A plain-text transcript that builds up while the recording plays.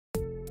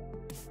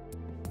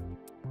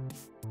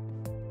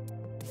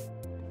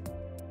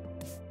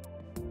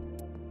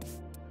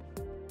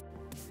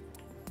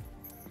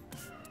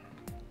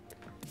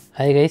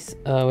Hi guys,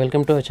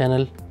 welcome to our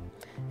channel.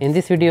 In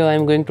this video I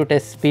am going to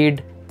test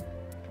speed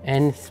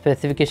and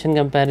specification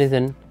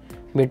comparison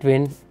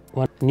between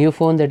one new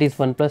phone, that is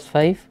OnePlus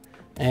 5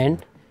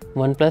 and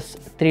OnePlus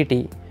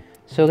 3T.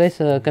 So guys,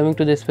 coming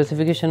to the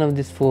specification of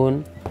this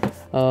phone,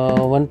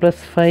 OnePlus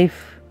 5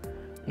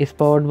 is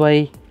powered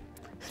by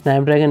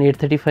Snapdragon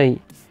 835,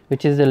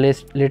 which is the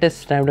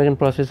latest Snapdragon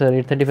processor,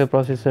 835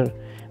 processor,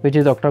 which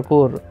is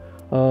octa-core.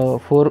 4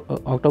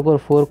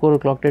 core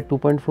clocked at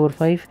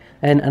 2.45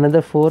 and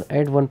another 4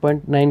 at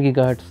 1.9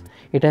 GHz.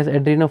 It has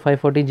Adreno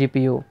 540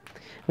 GPU.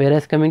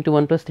 Whereas coming to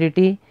OnePlus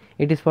 3T,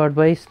 it is powered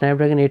by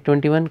Snapdragon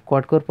 821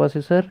 quad core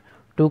processor,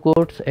 2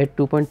 cores at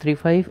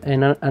 2.35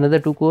 and another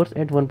 2 cores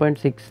at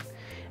 1.6,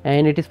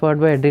 and it is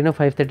powered by Adreno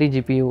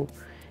 530 GPU.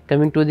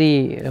 Coming to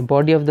the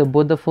body of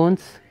both the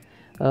phones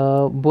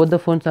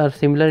are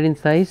similar in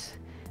size,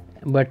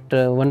 but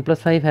OnePlus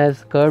 5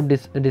 has curved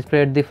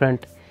display at the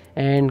front.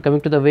 And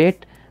coming to the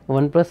weight,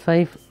 OnePlus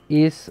 5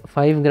 is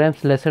 5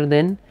 grams lesser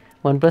than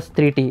OnePlus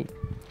 3T.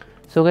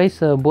 So guys,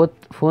 both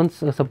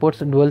phones supports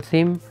dual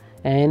SIM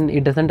and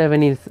it doesn't have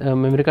any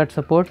memory card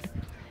support.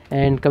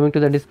 And coming to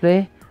the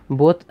display,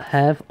 both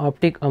have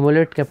optic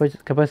AMOLED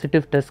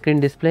capacitive touchscreen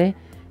display,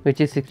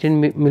 which is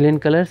 16 million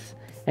colors,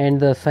 and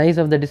the size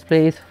of the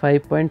display is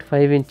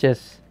 5.5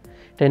 inches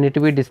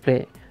 1080p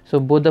display. So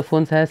both the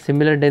phones have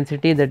similar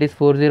density, that is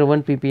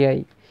 401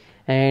 ppi,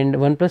 and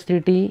OnePlus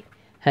 3T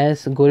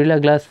has Gorilla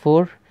Glass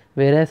 4,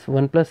 whereas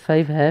OnePlus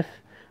 5 have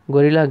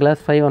Gorilla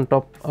Glass 5 on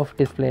top of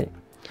display.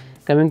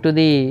 Coming to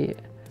the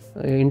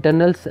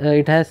internals,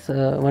 it has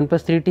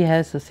OnePlus 3T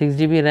has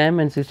 6GB RAM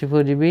and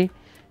 64GB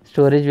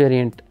storage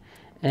variant,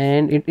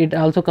 and it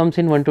also comes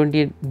in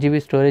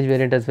 128GB storage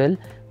variant as well,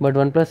 but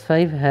OnePlus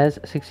 5 has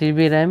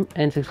 6GB RAM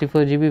and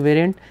 64GB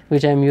variant,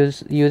 which I am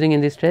using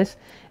in this test,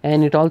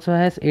 and it also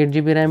has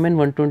 8GB RAM and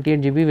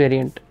 128GB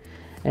variant.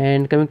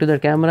 And coming to the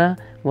camera,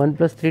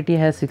 OnePlus 3T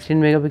has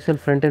 16 megapixel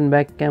front and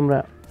back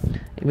camera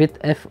with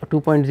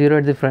f2.0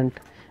 at the front,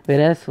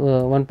 whereas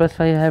OnePlus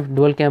 5 have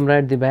dual camera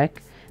at the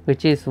back,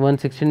 which is one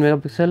 16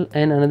 megapixel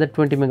and another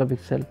 20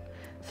 megapixel.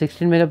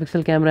 16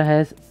 megapixel camera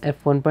has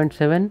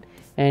f1.7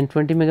 and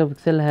 20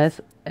 megapixel has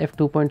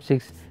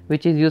f2.6,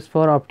 which is used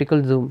for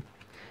optical zoom.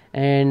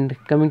 And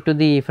coming to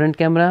the front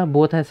camera,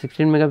 both has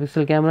 16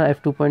 megapixel camera,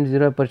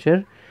 f2.0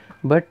 aperture,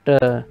 but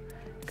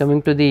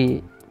coming to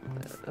the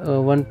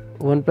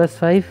OnePlus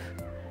 5,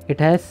 it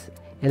has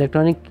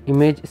electronic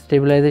image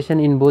stabilization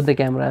in both the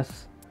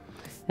cameras.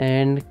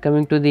 And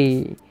coming to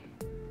the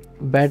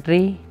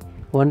battery,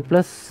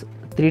 OnePlus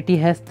 3T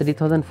has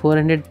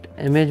 3400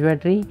 mAh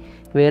battery,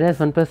 whereas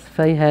OnePlus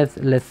 5 has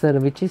lesser,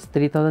 which is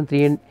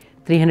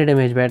 3300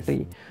 mAh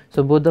battery.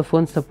 So both the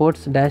phones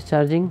supports dash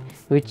charging,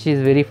 which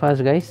is very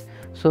fast guys.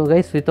 So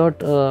guys,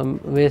 without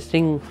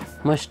wasting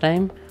much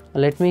time,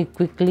 let me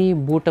quickly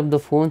boot up the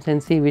phones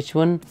and see which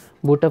one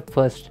boot up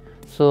first.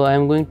 So I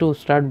am going to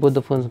start both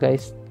the phones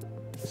guys.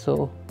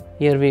 So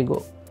here we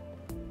go.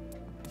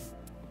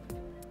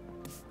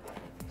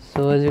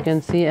 So as you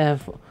can see, I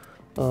have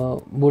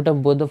boot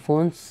up both the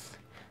phones.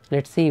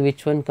 Let's see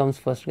which one comes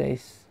first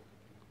guys.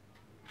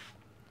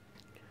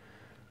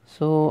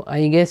 So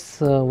I guess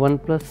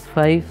OnePlus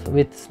 5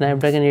 with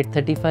Snapdragon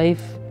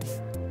 835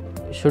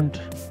 should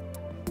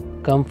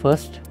come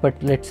first, but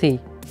let's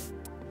see.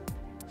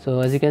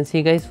 So as you can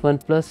see guys,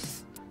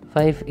 OnePlus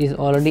 5 is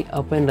already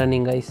up and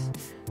running guys.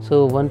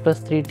 So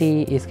OnePlus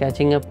 3T is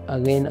catching up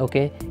again.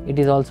 Okay, it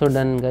is also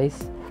done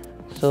guys.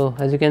 So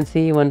as you can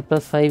see,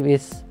 OnePlus 5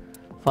 is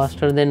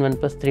faster than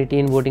OnePlus 3T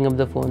in booting up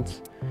the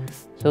phones.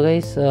 So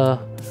guys,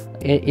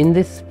 in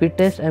this speed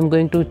test I am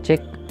going to check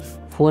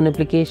phone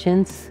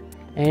applications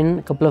and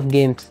a couple of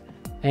games,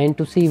 and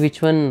to see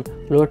which one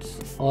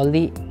loads all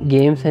the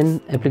games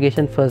and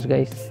application first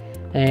guys.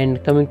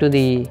 And coming to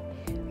the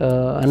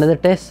another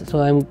test,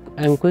 so I'm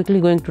quickly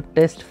going to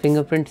test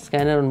fingerprint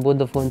scanner on both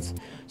the phones.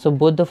 So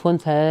both the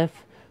phones have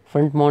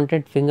front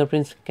mounted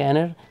fingerprint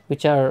scanner,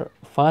 which are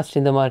fast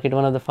in the market,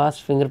 one of the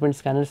fast fingerprint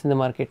scanners in the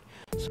market.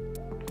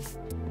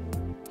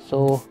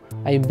 So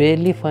I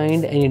barely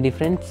find any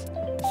difference,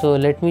 so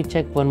let me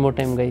check one more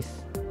time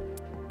guys.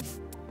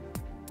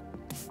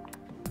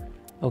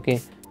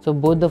 Okay, so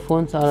both the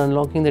phones are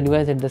unlocking the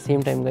device at the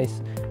same time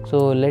guys.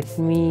 So let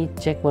me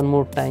check one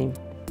more time.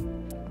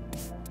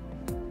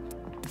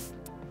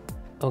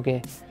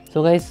 Okay,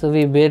 so guys, so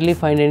we barely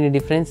find any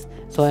difference.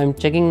 So I am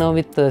checking now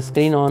with the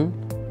screen on.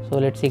 So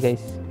let's see guys.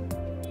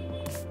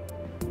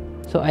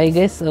 So I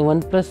guess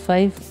OnePlus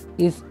 5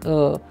 is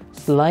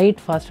slight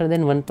faster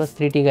than OnePlus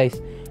 3T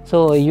guys.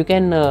 So you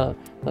can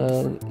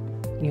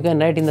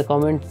write in the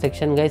comment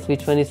section guys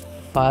which one is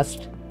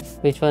fast,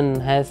 which one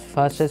has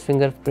fastest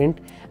fingerprint.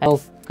 Now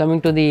coming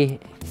to the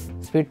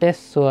speed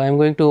test, so I am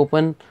going to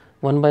open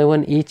one by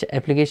one each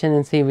application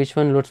and see which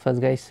one loads first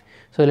guys.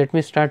 So let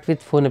me start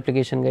with phone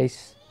application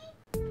guys.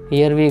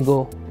 Here we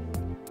go.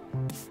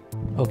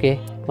 Okay,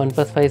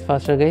 OnePlus 5 is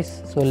faster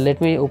guys. So let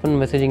me open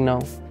messaging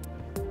now.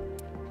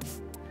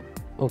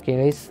 Okay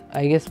guys,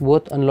 I guess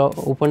both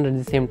opened at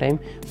the same time.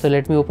 So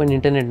let me open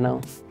internet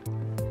now.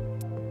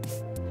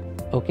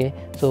 Okay,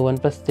 so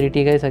OnePlus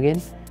 3T guys,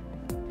 again,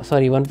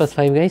 sorry, OnePlus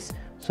 5 guys.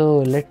 So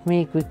let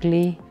me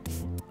quickly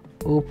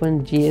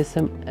open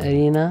GSM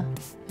Arena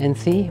and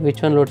see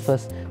which one loads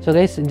first. So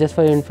guys, just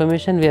for your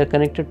information, we are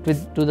connected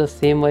to the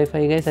same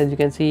Wi-Fi guys, as you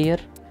can see here.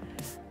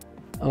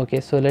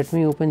 Okay, so let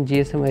me open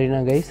GSM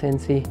Arena guys and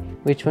see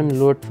which one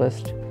load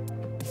first.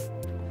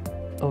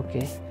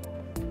 Okay,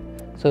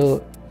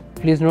 so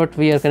please note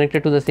we are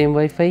connected to the same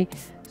Wi-Fi.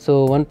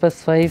 So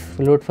OnePlus 5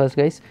 load first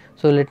guys.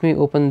 So let me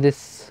open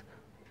this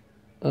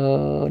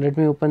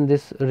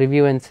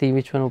review and see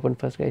which one opened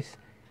first guys.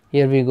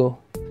 Here we go.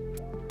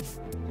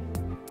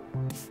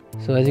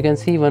 So as you can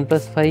see,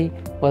 OnePlus 5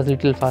 was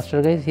little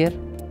faster guys here.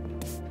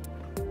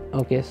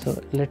 Okay, so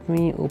let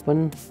me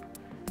open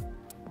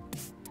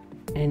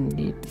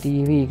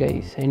NDTV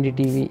guys,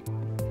 NDTV.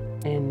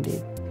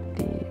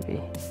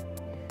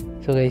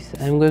 So guys,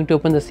 I'm going to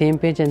open the same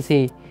page and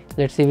see.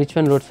 Let's see which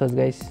one loads first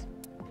guys.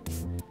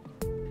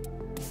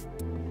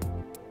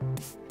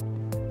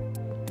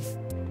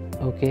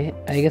 Okay,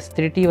 I guess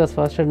 3T was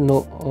faster.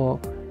 No,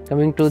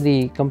 coming to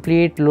the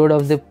complete load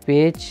of the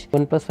page,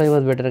 OnePlus 5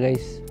 was better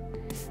guys.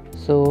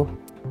 So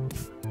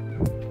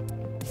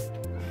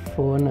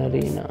phone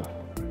arena.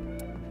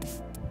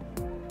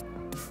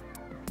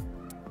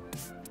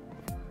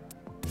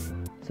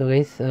 So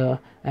guys, I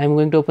am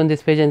going to open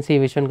this page and see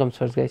which one comes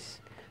first guys.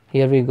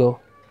 Here we go.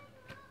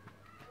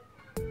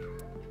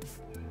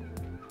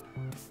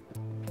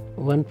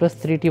 OnePlus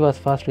 3T was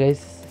fast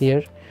guys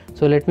here.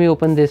 So let me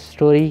open this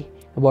story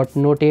about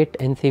Note 8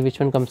 and see which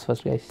one comes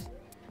first guys.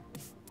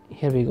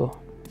 Here we go.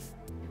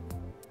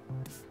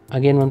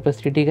 Again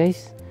OnePlus 3T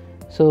guys.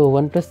 So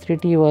OnePlus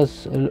 3T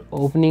was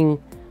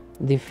opening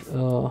the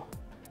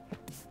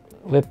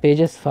web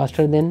pages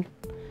faster than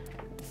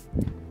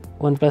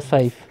OnePlus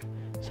 5.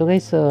 So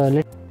guys,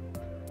 let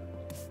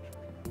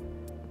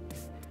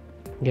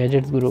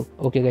gadgets guru.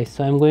 Okay guys,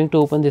 so I'm going to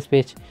open this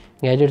page,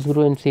 gadgets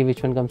guru, and see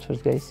which one comes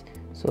first guys.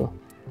 So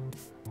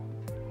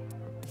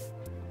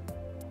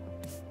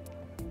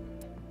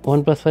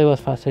OnePlus 5 was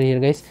faster here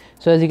guys.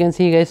 So as you can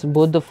see guys,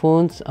 both the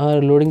phones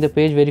are loading the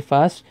page very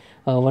fast.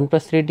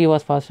 OnePlus 3T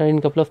was faster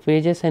in couple of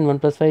pages and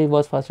OnePlus 5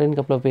 was faster in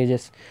couple of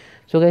pages.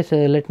 So guys,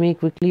 let me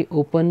quickly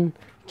open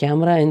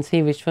camera and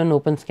see which one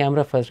opens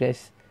camera first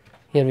guys.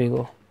 Here we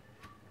go.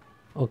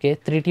 Okay,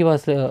 3T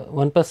was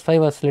OnePlus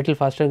 5 was little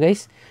faster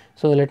guys.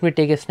 So let me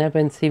take a snap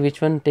and see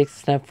which one takes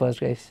snap first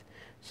guys.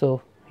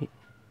 So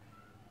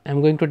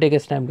I'm going to take a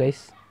snap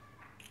guys.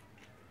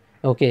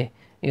 Okay,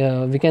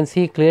 we can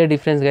see clear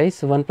difference guys.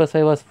 OnePlus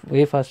 5 was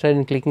way faster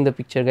in clicking the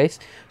picture guys.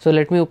 So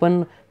let me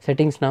open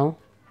settings now.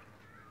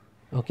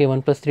 Okay,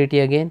 OnePlus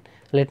 3T again.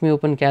 Let me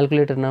open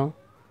calculator now.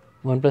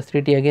 OnePlus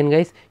 3T again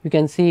guys. You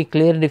can see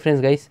clear difference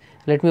guys.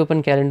 Let me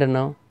open calendar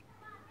now.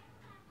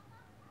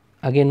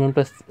 Again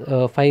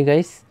OnePlus 5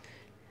 guys.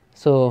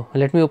 So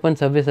let me open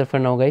Subway Surfer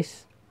now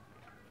guys.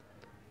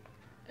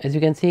 As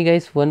you can see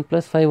guys,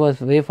 OnePlus 5 was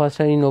way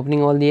faster in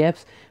opening all the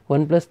apps.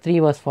 OnePlus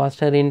 3 was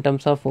faster in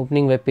terms of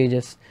opening web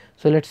pages.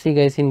 So let's see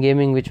guys, in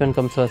gaming which one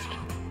comes first.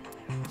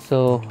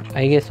 So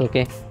I guess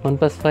okay,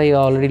 OnePlus 5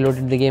 already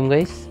loaded the game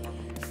guys.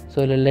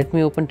 So let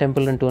me open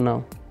Temple Run 2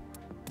 now.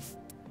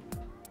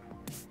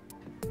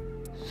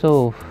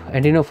 So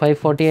Adreno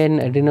 540 and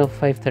Adreno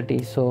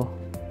 530. So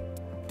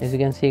as you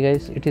can see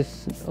guys, it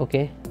is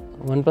okay.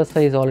 OnePlus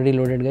 5 is already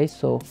loaded guys.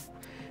 So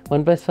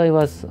OnePlus 5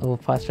 was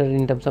faster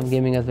in terms of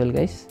gaming as well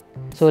guys.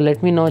 So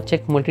let me now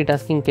check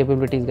multitasking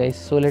capabilities guys.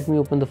 So let me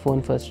open the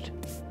phone first.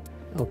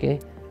 Okay,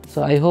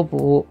 so I hope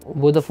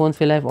both the phones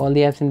will have all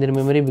the apps in their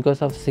memory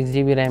because of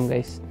 6GB RAM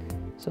guys.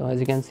 So as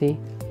you can see,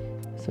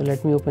 so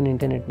let me open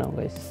internet now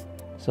guys.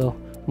 So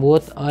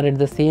both are at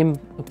the same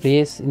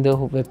place in the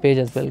web page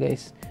as well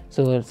guys.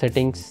 So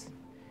settings.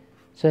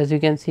 So as you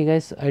can see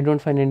guys, I don't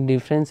find any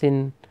difference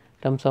in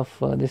terms of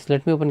this.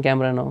 Let me open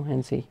camera now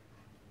and see.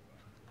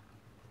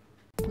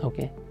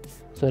 Okay,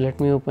 so let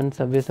me open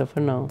Subway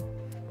Surfer now.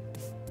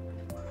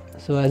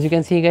 So as you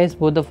can see guys,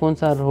 both the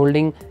phones are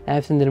holding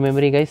apps in their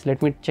memory guys.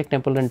 Let me check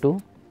Temple Run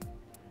 2.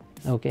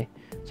 Okay,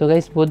 so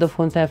guys, both the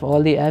phones have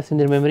all the apps in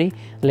their memory.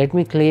 Let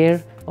me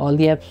clear all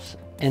the apps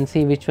and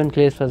see which one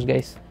clears first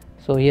guys.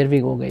 So here we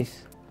go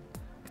guys.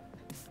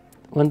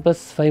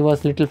 OnePlus 5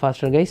 was little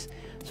faster guys.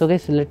 So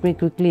guys, let me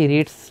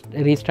quickly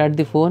restart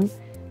the phone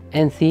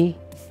and see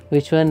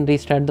which one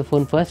restart the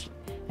phone first,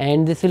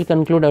 and this will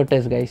conclude our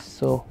test guys.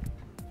 So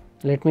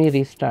let me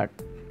restart.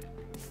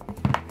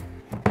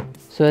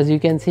 So as you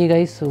can see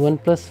guys,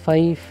 OnePlus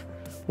 5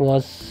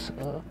 was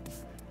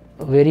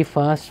very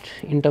fast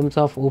in terms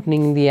of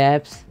opening the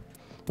apps,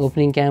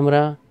 opening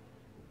camera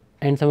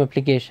and some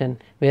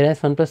application, whereas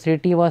OnePlus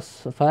 3T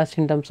was fast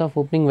in terms of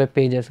opening web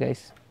pages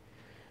guys.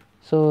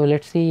 So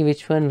let's see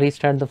which one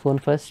restart the phone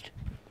first.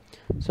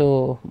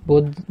 So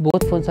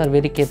both phones are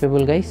very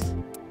capable guys.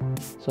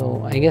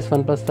 So I guess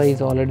OnePlus 5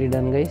 is already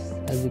done guys,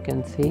 as you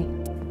can see,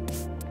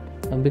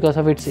 because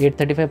of its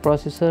 835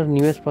 processor,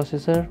 newest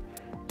processor.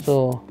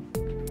 So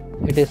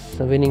it is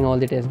winning all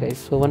the tests guys.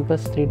 So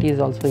OnePlus 3T is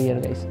also here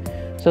guys.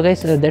 So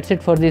guys, that's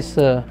it for this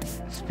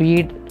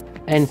speed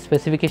and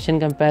specification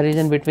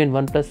comparison between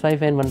OnePlus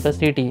 5 and OnePlus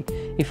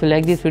 3T. If you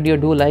like this video,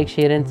 do like,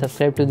 share and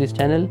subscribe to this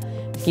channel.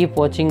 Keep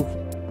watching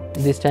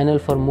this channel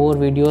for more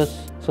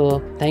videos.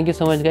 So thank you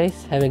so much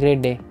guys, have a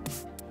great day.